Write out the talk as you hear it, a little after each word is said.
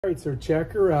All right, so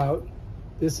check her out.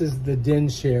 This is the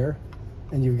Dinshare,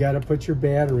 and you've got to put your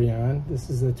battery on. This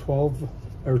is a 12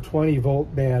 or 20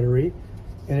 volt battery,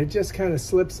 and it just kind of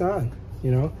slips on,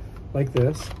 you know, like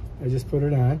this. I just put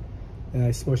it on, and I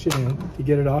smush it in. To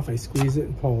get it off, I squeeze it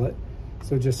and pull it.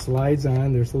 So it just slides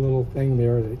on. There's a little thing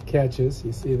there that catches.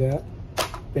 You see that?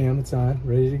 Bam, it's on,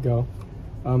 ready to go.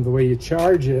 The way you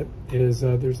charge it is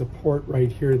there's a port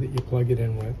right here that you plug it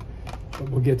in with, but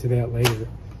we'll get to that later.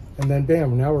 And then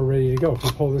bam, now we're ready to go.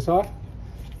 We pull this off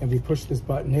and we push this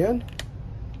button in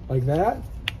like that.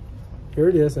 Here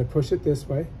it is. I push it this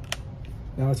way.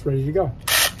 Now it's ready to go.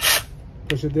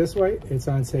 Push it this way, it's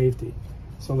on safety.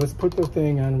 So let's put the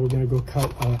thing on. We're gonna go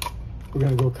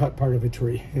cut part of a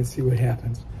tree and see what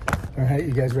happens. All right,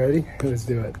 you guys ready? Let's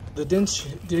do it. The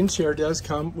Dinshare does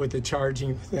come with a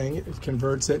charging thing. It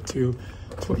converts it to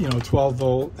 12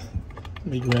 volt. Let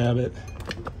me grab it.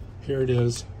 Here it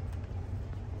is.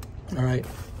 All right,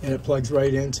 and it plugs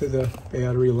right into the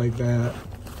battery like that.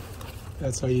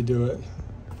 That's how you do it,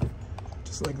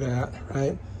 just like that,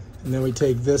 right? And then we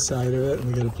take this side of it and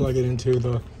we got to plug it into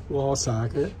the wall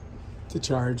socket to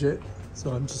charge it.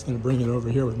 So I'm just going to bring it over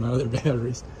here with my other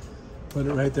batteries. Put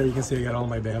it right there. You can see I got all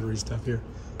my battery stuff here.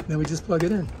 And then we just plug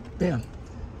it in, bam.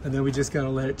 And then we just got to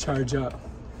let it charge up,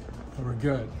 and we're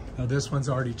good. Now this one's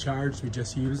already charged. We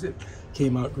just used it.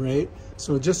 Came out great.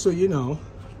 So just so you know,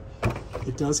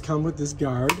 it does come with this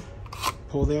guard.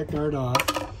 Pull that guard off.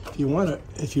 If you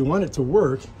want it to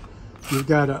work, you've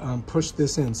got to push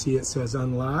this in. See, it says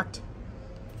unlocked,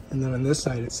 and then on this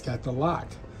side it's got the lock.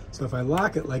 So if I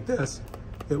lock it like this,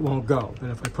 it won't go. But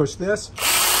if I push this,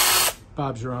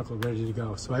 Bob's your uncle, ready to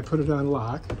go. So I put it on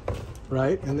lock,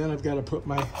 right? And then I've got to put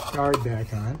my guard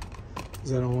back on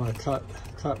because I don't want to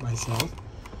cut myself.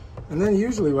 And then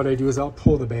usually what I do is I'll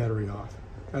pull the battery off.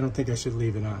 I don't think I should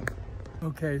leave it on.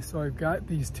 Okay, so I've got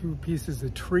these two pieces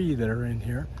of tree that are in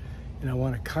here, and I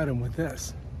want to cut them with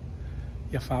this.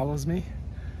 You follows me?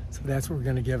 So that's what we're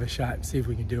going to give a shot and see if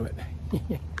we can do it.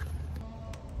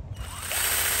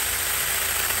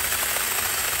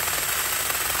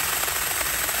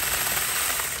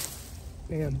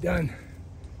 Bam, done.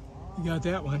 You got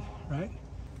that one, right?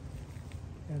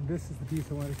 And this is the piece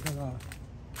I want to cut off.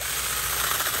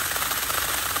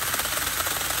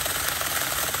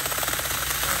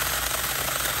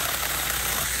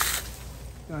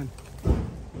 Done.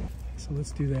 So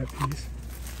let's do that piece.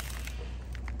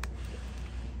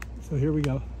 So here we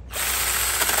go.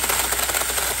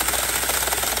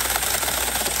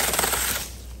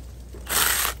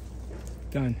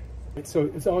 Done. So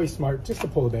it's always smart just to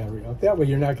pull the battery off. That way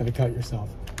you're not going to cut yourself.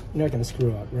 You're not going to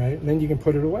screw up, right? And then you can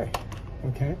put it away,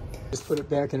 okay? Just put it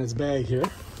back in its bag here,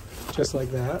 just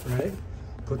like that, right?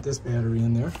 Put this battery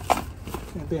in there.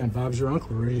 And bam, Bob's your uncle.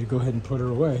 We're ready to go ahead and put her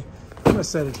away. I'm going to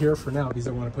set it here for now because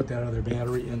I want to put that other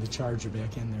battery and the charger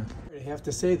back in there. I have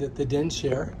to say that the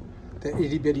Dinshare, the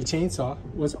itty bitty chainsaw,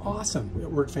 was awesome. It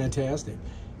worked fantastic.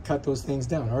 Cut those things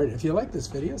down. All right, if you like this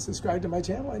video, subscribe to my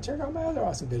channel and check out my other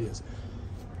awesome videos.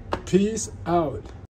 Peace out.